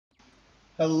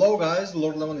Hello guys,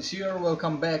 Lord Lemon is here.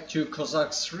 Welcome back to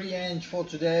Cossacks 3, and for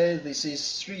today this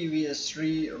is 3 vs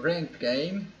 3 ranked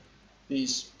game.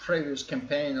 This previous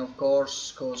campaign, of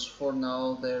course, because for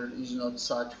now there is not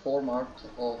such format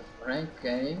of ranked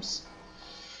games.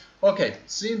 Okay,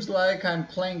 seems like I'm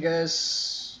playing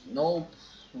as Lord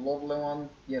Lemon.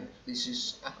 Yep, this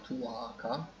is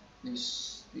Aktuaka.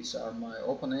 These are my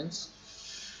opponents.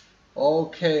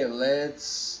 Okay,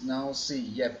 let's now see.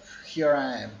 Yep, here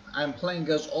I am. I'm playing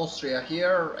as Austria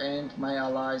here, and my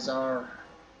allies are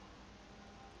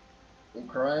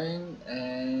Ukraine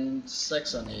and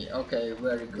Saxony. Okay,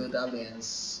 very good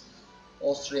alliance.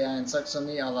 Austria and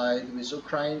Saxony allied with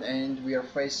Ukraine, and we are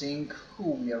facing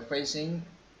who? We are facing.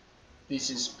 This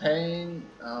is Spain.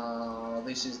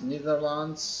 This is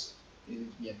Netherlands.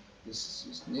 Yep, this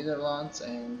is Netherlands,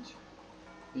 and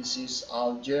this is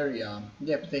Algeria.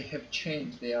 Yep, they have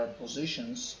changed their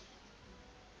positions.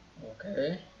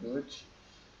 Okay, good.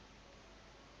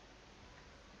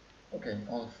 Okay,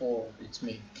 on 4, it's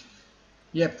me.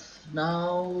 Yep,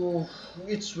 now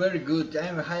it's very good.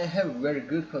 I have very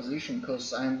good position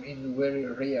because I'm in very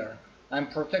rare. I'm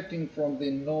protecting from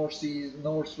the northeast,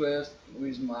 northwest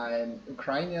with my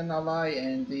Ukrainian ally,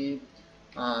 and the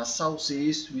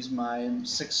southeast with my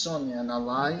Saxonian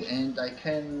ally, and I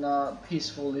can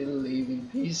peacefully live in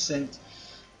peace.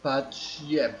 But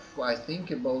yeah, I think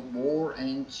about war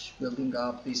and building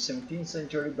up the 17th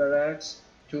century barracks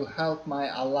to help my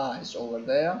allies over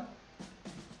there.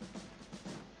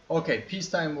 Okay,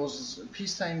 peacetime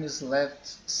is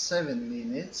left 7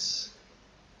 minutes.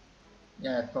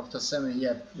 Yeah, after 7,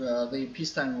 yeah, the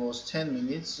peacetime was 10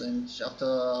 minutes, and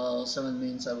after 7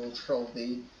 minutes I will show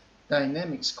the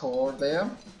dynamic score there.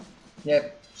 Yeah,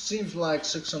 seems like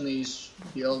Saxony is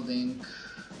building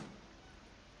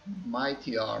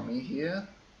mighty army here.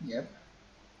 Yep.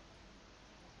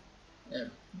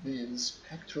 Yep, the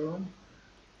Spectrum.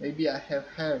 Maybe I have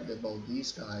heard about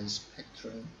these guys,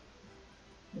 Spectrum.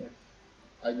 Yep.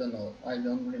 I don't know. I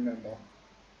don't remember.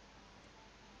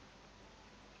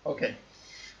 Okay.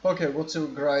 Okay, what's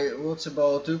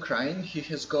about Ukraine? He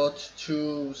has got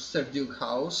 2 Serduke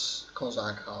house,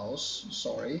 Cossack house,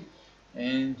 sorry,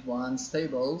 and 1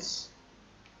 stables.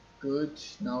 Good.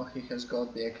 Now he has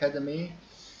got the academy.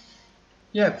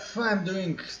 Yep, I'm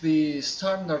doing the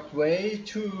standard way,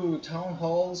 2 town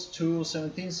halls, 2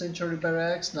 17th century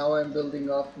barracks. Now I'm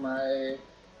building up my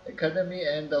academy,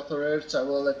 and afterwards I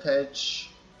will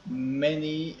attach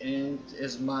many and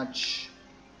as much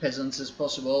peasants as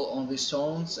possible on the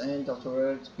zones, and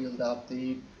afterwards build up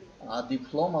the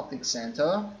diplomatic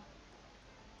center.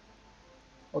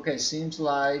 Okay, seems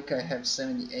like I have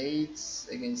 78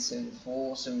 against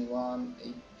 74, 71,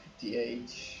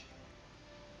 58.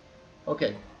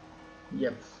 Okay,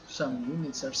 yep, some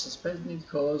units are suspended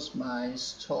because my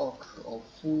stock of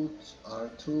food are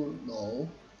too low.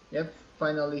 Yep,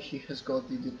 finally he has got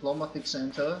the diplomatic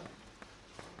center.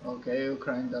 Okay,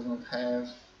 Ukraine doesn't have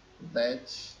that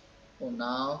for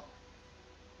now.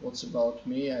 What's about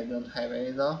me? I don't have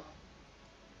either.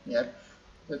 Yep,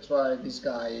 that's why this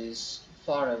guy is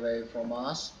far away from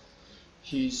us.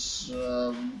 He's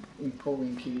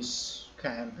improving his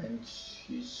camp and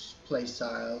his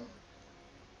playstyle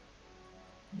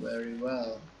very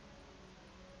well.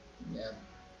 Yeah,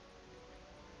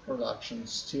 production,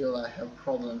 still I have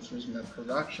problems with my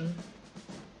production,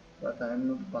 but I'm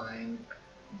not buying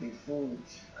the food.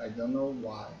 I don't know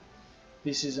why.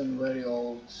 This is a very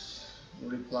old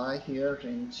reply here,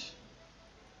 and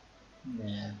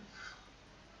yeah,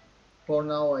 for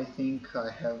now I think I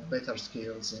have better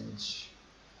skills and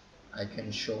I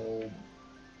can show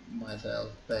myself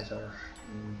better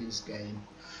in this game.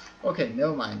 Okay,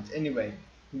 never mind. Anyway,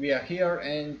 we are here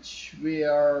and we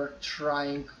are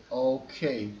trying.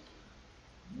 Okay,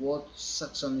 what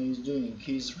Saxony is doing?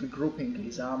 He's regrouping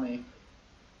his army.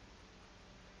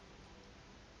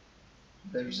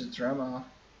 There's a drama.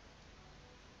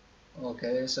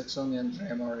 Okay, Saxonian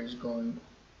drama is going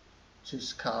to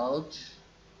scout.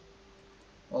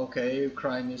 Okay,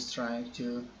 Ukraine is trying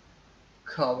to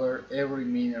cover every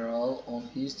mineral on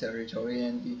his territory,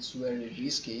 and it's very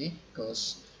risky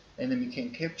because enemy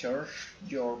can capture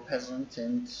your peasant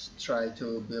and try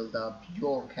to build up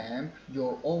your camp,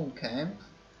 your own camp,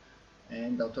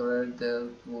 and after there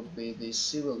would be the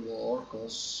civil war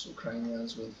because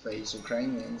Ukrainians will face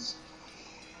Ukrainians.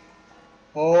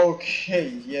 Okay,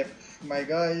 yep, my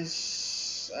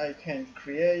guys, I can't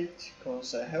create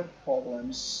because I have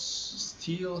problems,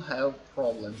 still have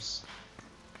problems.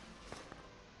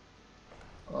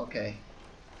 Okay,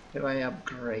 have I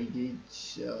upgraded?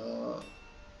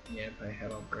 Yep, I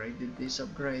have upgraded this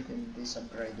upgrade and this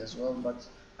upgrade as well, but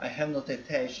I have not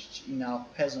attached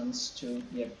enough peasants to.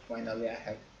 Yep, finally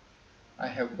I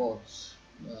have bought.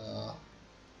 Uh,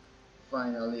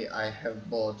 Finally I have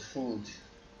bought food.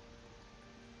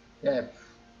 Yep,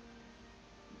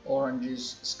 Orange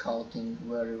is scouting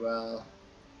very well.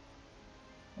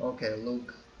 Okay,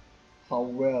 look how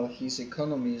well his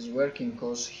economy is working,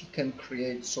 cause he can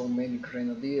create so many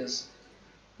grenadiers.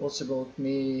 What's about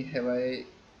me? Have I?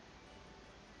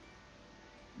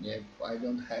 Yep, I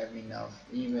don't have enough.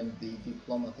 Even the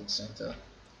diplomatic center.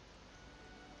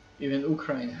 Even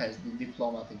Ukraine has the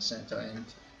diplomatic center, and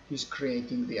he's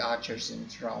creating the archers in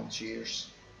round cheers.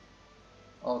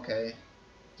 Okay,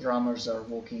 drummers are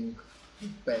walking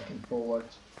back and forward.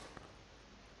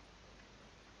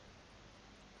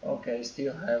 Okay,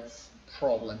 still have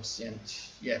problems, and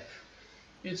yep,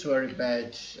 it's very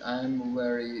bad. I'm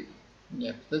very,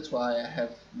 yep, that's why I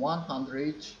have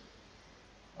 100,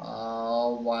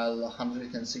 while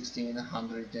 116,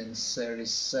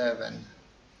 137.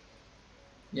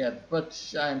 Yeah,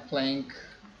 but I'm playing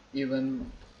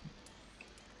even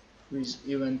with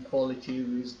even quality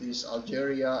with this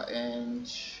Algeria and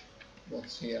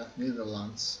what's here,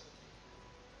 Netherlands.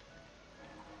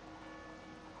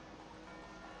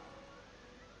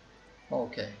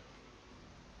 Okay,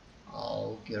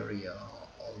 Algeria.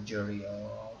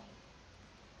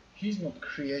 He's not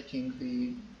creating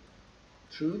the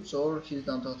troops, or he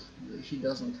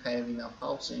doesn't have enough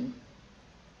housing.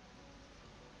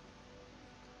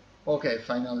 Okay,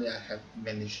 finally I have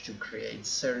managed to create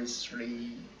Series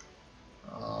 3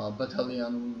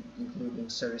 battalion, including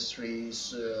Series 3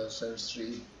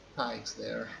 pikes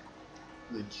there,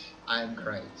 which I'm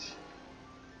great.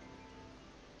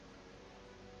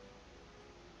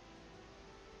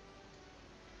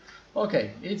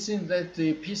 Okay, it seems that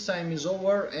the peacetime is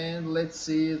over, and let's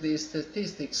see the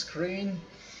statistics screen.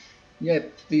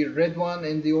 Yep, the red one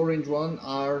and the orange one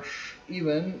are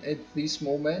even at this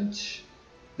moment.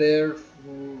 There,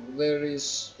 there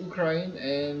is Ukraine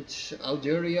and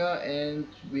Algeria, and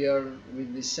we are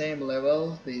with the same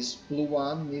level. This blue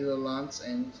one, Netherlands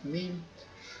and me.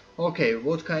 Okay,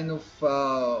 what kind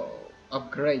of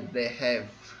upgrade they have?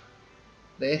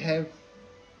 They have,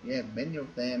 yeah, many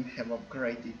of them have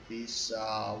upgraded this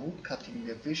wood cutting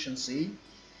efficiency.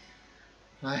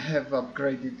 I have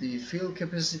upgraded the field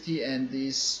capacity and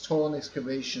the stone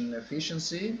excavation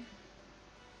efficiency.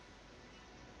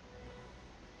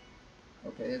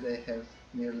 Okay, they have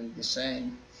nearly the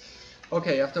same.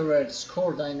 Okay, afterwards,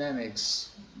 core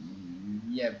dynamics.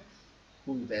 Yep,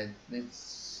 who that?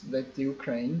 That's the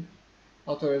Ukraine.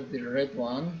 Afterwards, the red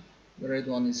one. The red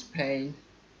one is Spain,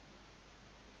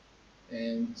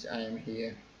 and I am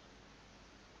here.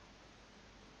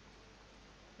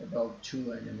 About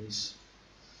 2 enemies.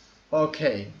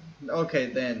 Okay, okay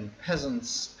then.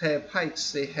 Peasants,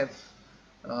 pikes. They have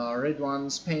red one.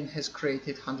 Spain has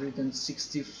created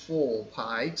 164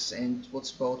 pikes. And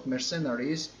what's about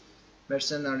mercenaries?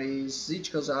 Mercenaries,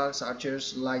 siege Cossacks,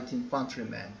 archers, light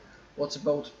infantrymen. What's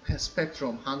about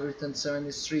spectrum?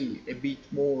 173, a bit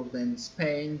more than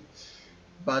Spain.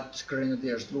 But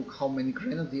grenadiers, look how many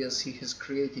grenadiers he has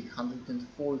created,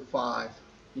 145.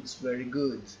 It's very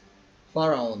good.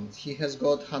 Pharaoh, he has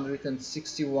got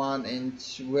 161 and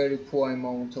very poor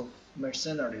amount of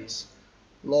mercenaries.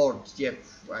 Lord, yep,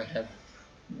 I have,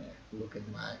 yeah, look at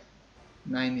my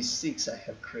 96 I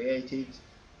have created.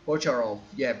 Bocharov,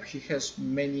 yep, he has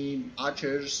many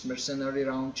archers, mercenary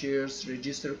roundcheers,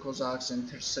 register Cossacks and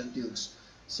Serdukes.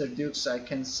 Serdukes, I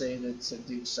can say that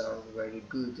Serdukes are very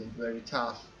good and very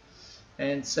tough.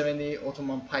 And 70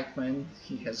 Ottoman pikemen,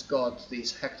 he has got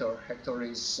this Hector. Hector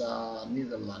is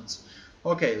Netherlands.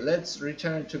 Okay, let's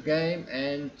return to game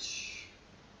and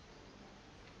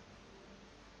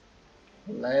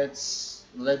let's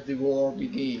let the war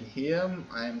begin. Here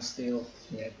I am still,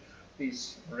 yep,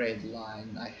 this red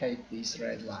line. I hate this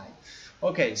red line.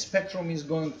 Okay, Spectrum is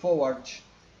going forward.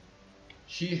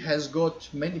 He has got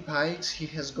many pikes. He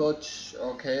has got,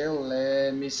 okay,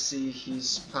 let me see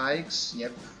his pikes.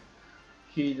 Yep,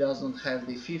 he doesn't have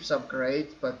the 5th upgrade,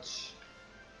 but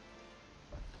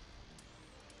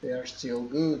they are still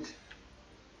good.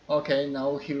 Okay,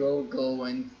 now he will go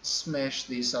and smash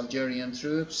these Algerian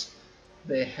troops.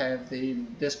 They have the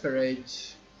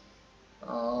desperate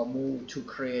move to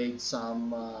create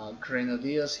some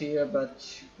grenadiers here,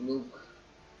 but look,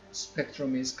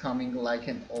 Spectrum is coming like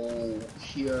an O.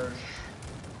 Here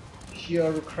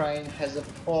Ukraine has a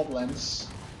problems.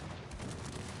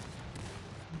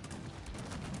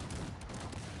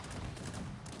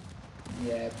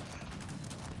 Yep,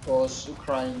 because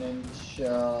Ukraine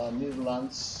and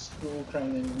Netherlands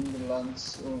Ukraine and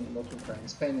Netherlands, oh, not Ukraine,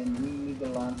 Spain and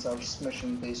Netherlands are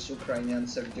smashing these Ukrainian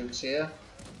subjects here.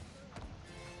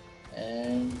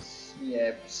 And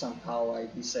yeah, somehow I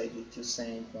decided to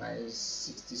send my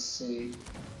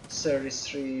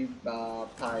 33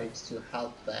 pikes to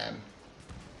help them.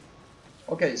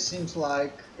 Okay, seems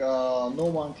like no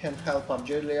one can help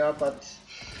Algeria, but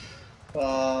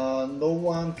no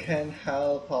one can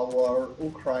help our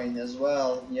Ukraine as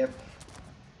well. Yep,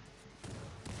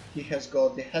 he has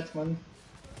got the hetman.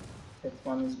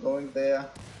 Hetman is going there,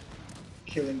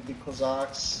 killing the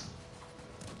Cossacks.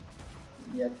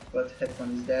 Yep, but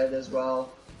hetman is dead as well.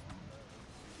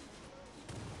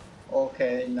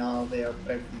 Okay, now they are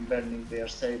burning their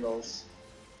stables.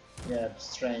 Yep,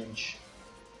 strange.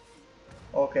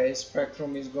 Okay,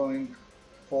 Spectrum is going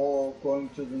to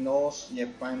the north.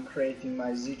 Yep, I'm creating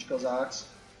my Zich Cossacks.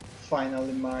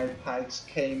 Finally my pikes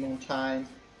came on time.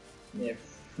 Yep,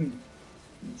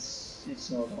 it's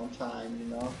not on time, you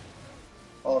know.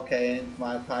 Okay, and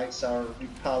my pikes are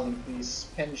repelling these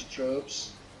Spanish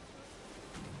troops.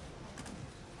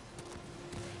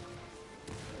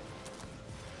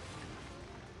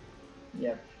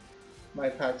 Yep, my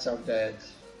pikes are dead.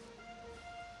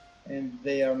 And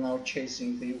they are now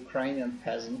chasing the Ukrainian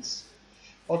peasants.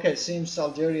 Okay, seems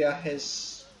Algeria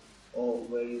has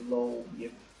very low.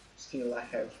 Yep, still I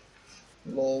have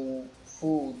low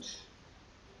food.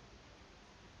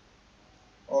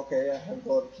 Okay, I have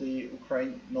got the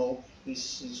Ukraine. No,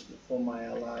 this is for my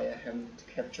ally. I haven't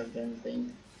captured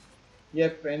anything.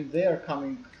 Yep, and they are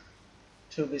coming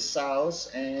to the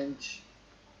south, and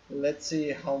let's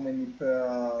see how many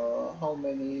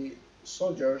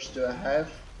soldiers do I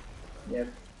have. Yep,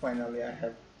 finally I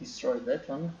have destroyed that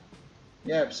one.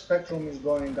 Yep, Spectrum is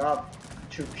going up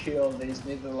to kill these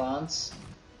Netherlands.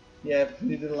 Yep,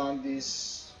 Netherlands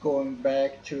is going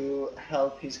back to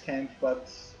help his camp, but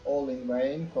all in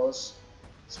vain, because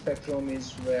Spectrum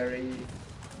is very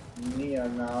near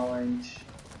now, and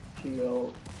he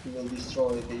will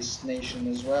destroy this nation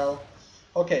as well.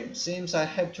 Okay, seems I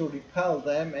have to repel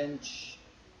them, and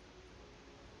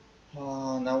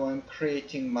now I'm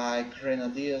creating my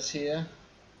grenadiers here.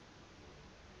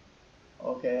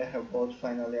 Okay,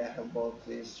 finally I have bought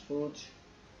this food.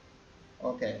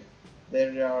 Okay,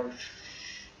 there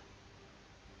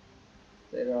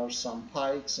are some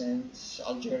pikes and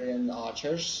Algerian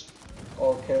archers.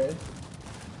 Okay.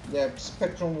 Yeah,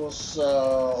 Spectrum was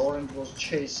Orange was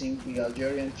chasing the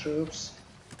Algerian troops.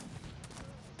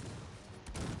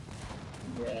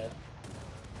 Yeah.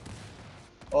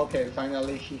 Okay,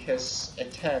 finally he has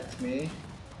attacked me.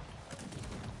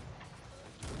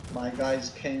 My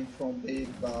guys came from the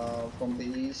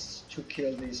east to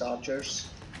kill these archers,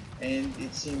 and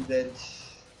it seemed that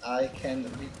I can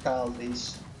repel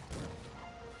these.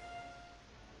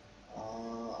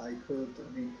 I could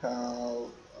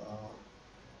repel.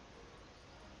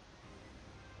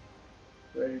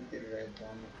 Where is the red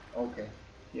one? Okay,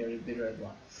 here is the red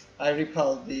one. I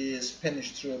repelled the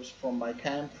Spanish troops from my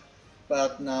camp,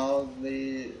 but now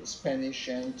the Spanish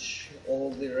and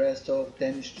all the rest of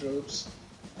Danish troops,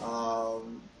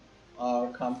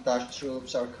 Dutch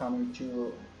troops are coming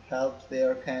to help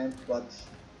their camp, but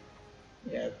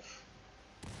yeah,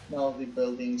 now the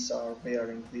buildings are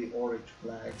bearing the orange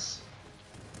flags.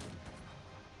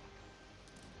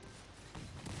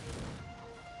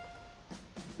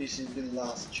 This is the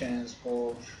last chance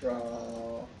for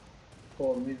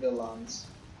Netherlands.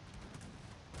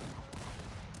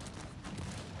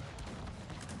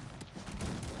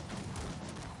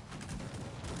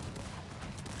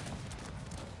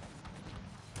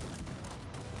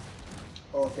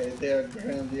 Okay, their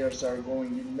grenadiers are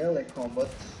going in melee combat.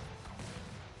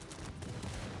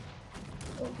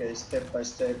 Okay, step by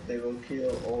step they will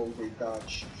kill all the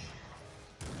Dutch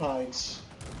pikes.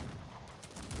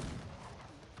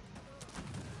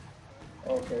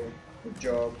 Okay, good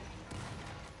job.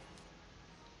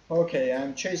 Okay,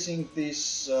 I'm chasing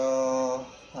these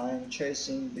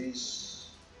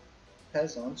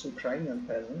peasants, Ukrainian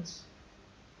peasants,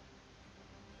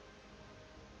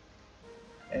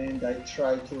 and I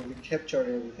try to recapture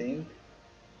everything.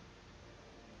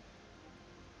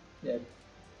 Yep.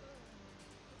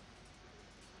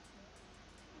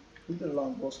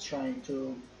 Netherlands was trying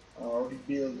to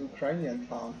rebuild Ukrainian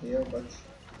town here, but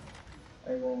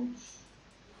I won't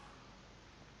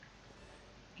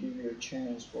give you a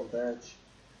chance for that.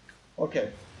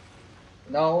 Okay,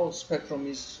 now Spectrum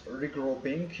is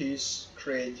regrouping. He's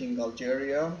creating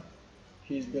Algeria.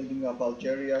 He's building up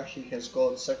Algeria. He has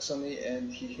got Saxony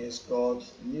and he has got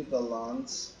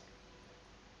Netherlands.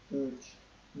 Good.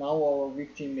 Now our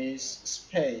victim is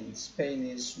Spain. Spain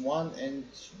is 1 and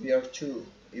we are 2.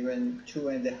 even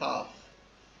 2.5.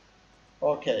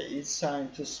 Okay, it's time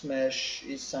to smash.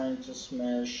 It's time to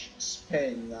smash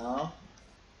Spain now.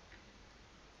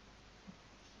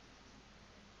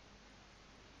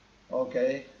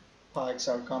 Okay, pikes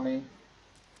are coming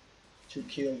to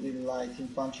kill the light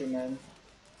infantrymen.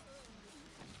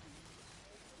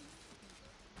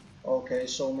 Okay,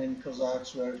 so many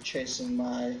Cossacks were chasing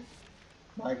my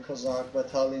Cossack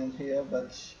battalion here,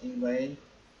 but in vain.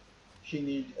 He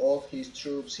need all his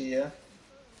troops here.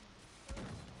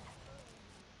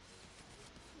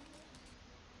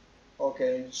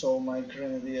 Okay, so my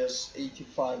grenadiers,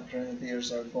 85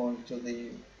 grenadiers are going to the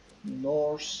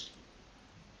north.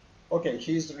 Okay,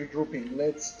 he's regrouping.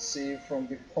 Let's see from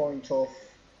the point of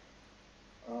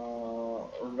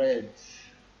red.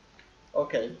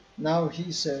 Okay, now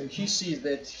he sees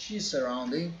that he's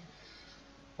surrounding.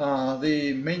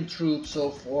 The main troops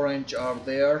of Orange are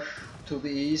there to the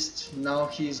east. Now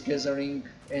he's gathering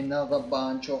another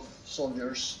bunch of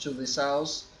soldiers to the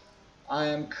south. I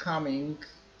am coming,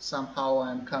 somehow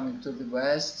I am coming to the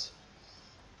west,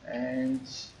 and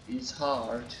it's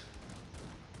hard.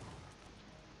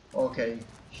 Okay,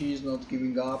 he's not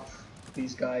giving up.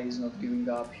 This guy is not giving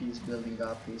up. He's building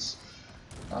up his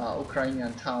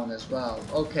Ukrainian town as well.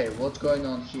 Okay, what's going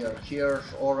on here? Here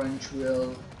Orange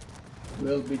will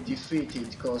be defeated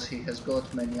because he has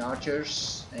got many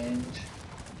archers and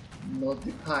not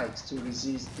the pikes to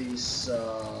resist these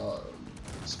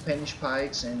Spanish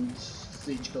pikes and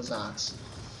siege Cossacks.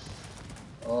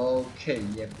 Okay,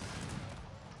 yep.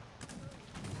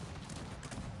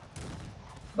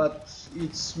 But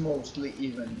it's mostly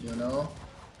even, you know,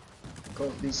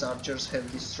 because these archers have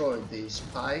destroyed these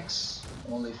pikes.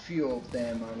 Only few of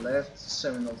them are left,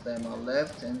 7 of them are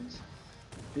left, and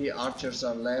the archers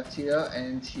are left here,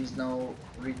 and he's now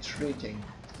retreating.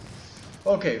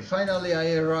 Okay, finally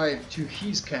I arrived to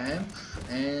his camp,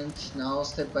 and now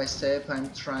step by step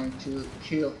I'm trying to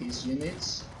kill his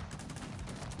units.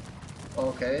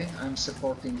 Okay, I'm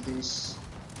supporting these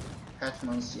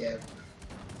hetmans, yeah,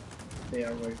 they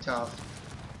are very tough.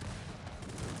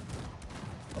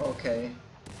 Okay,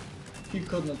 he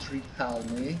could not repel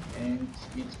me, and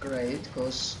it's great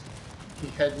because he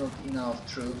had not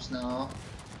enough troops now,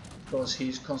 because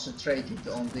he's concentrated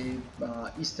on the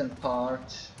eastern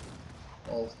part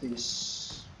of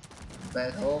this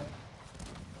battle.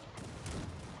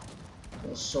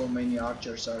 Because so many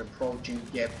archers are approaching.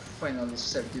 Yep, finally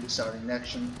Serduks are in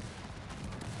action.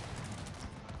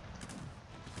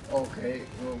 Okay,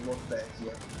 well, what's that?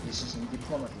 Yep, this is in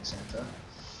diplomatic center.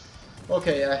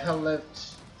 Okay, I have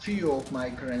left few of my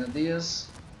grenadiers,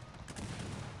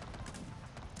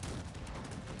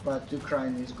 but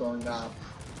Ukraine is going up.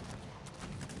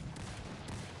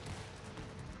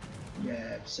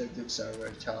 Yeah, Serduks are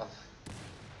very tough.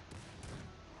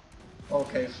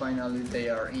 Okay, finally they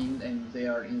are in, and they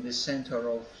are in the center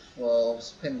of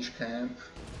Spanish camp.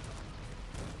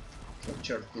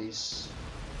 Capture this.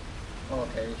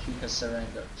 Okay, he has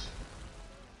surrendered.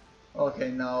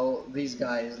 Okay, now this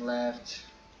guy is left,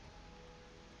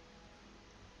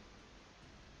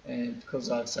 and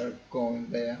Cossacks are going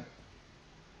there.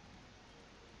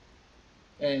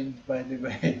 And by the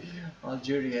way,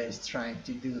 Algeria is trying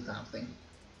to do something.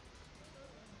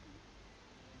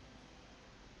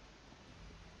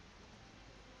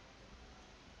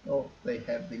 Oh, they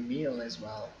have the meal as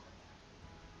well.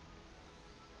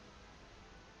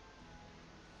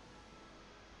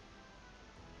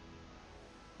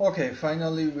 Okay,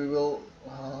 finally we will...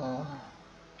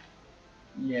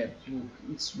 yeah, look,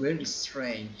 it's very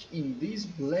strange. In this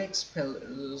black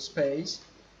space,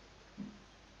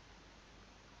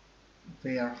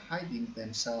 they are hiding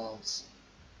themselves.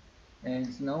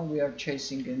 And now we are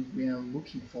chasing and we are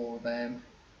looking for them.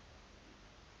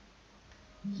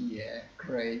 Yeah,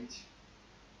 great.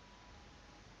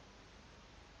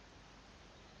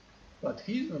 But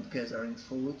he's not gathering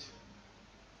food.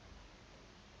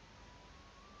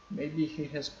 Maybe he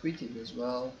has quitted as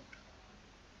well.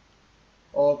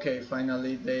 Okay,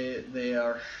 finally they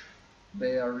are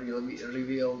really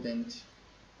revealed, and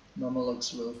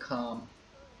Mamelukes will come.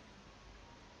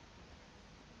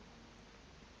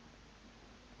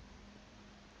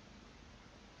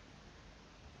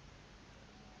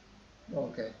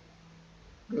 Okay,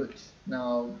 good.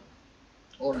 Now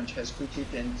Orange has quitted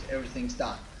and everything's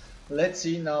done. Let's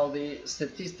see now the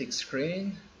statistics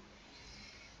screen.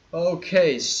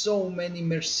 Okay, so many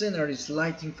mercenaries,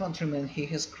 light infantrymen he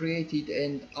has created,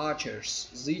 and archers.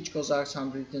 Siege Cossacks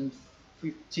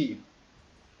 150.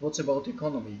 What's about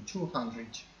economy? 200.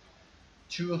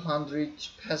 200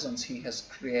 peasants he has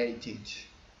created.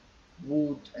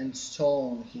 Wood and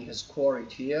stone he has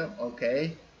quarried here.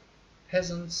 Okay.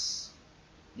 peasants.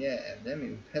 Yeah,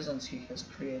 damn, peasants he has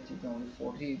created only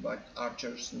 40, but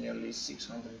archers nearly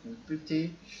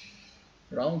 650,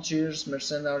 rounders,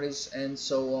 mercenaries, and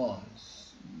so on.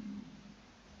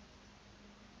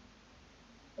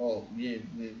 Oh, yeah,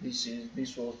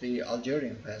 this was the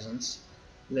Algerian peasants.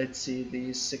 Let's see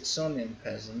the Saxonian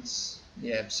peasants.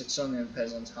 Yeah, Saxonian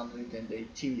peasants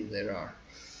 180 there are.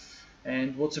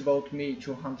 And what about me?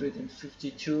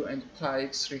 252 and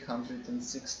Pikes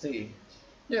 360.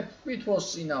 Yep, it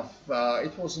was enough.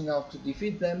 It was enough to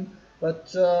defeat them.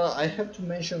 But I have to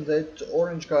mention that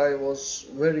Orange guy was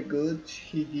very good.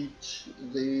 He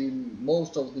did the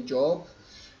most of the job,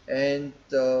 and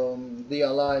the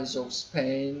allies of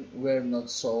Spain were not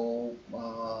so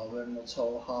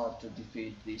hard to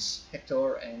defeat. This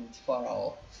Hector and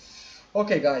Pharaoh.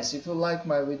 Okay, guys, if you like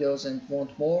my videos and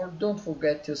want more, don't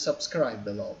forget to subscribe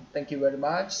below. Thank you very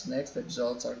much. Next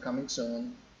episodes are coming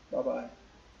soon. Bye bye.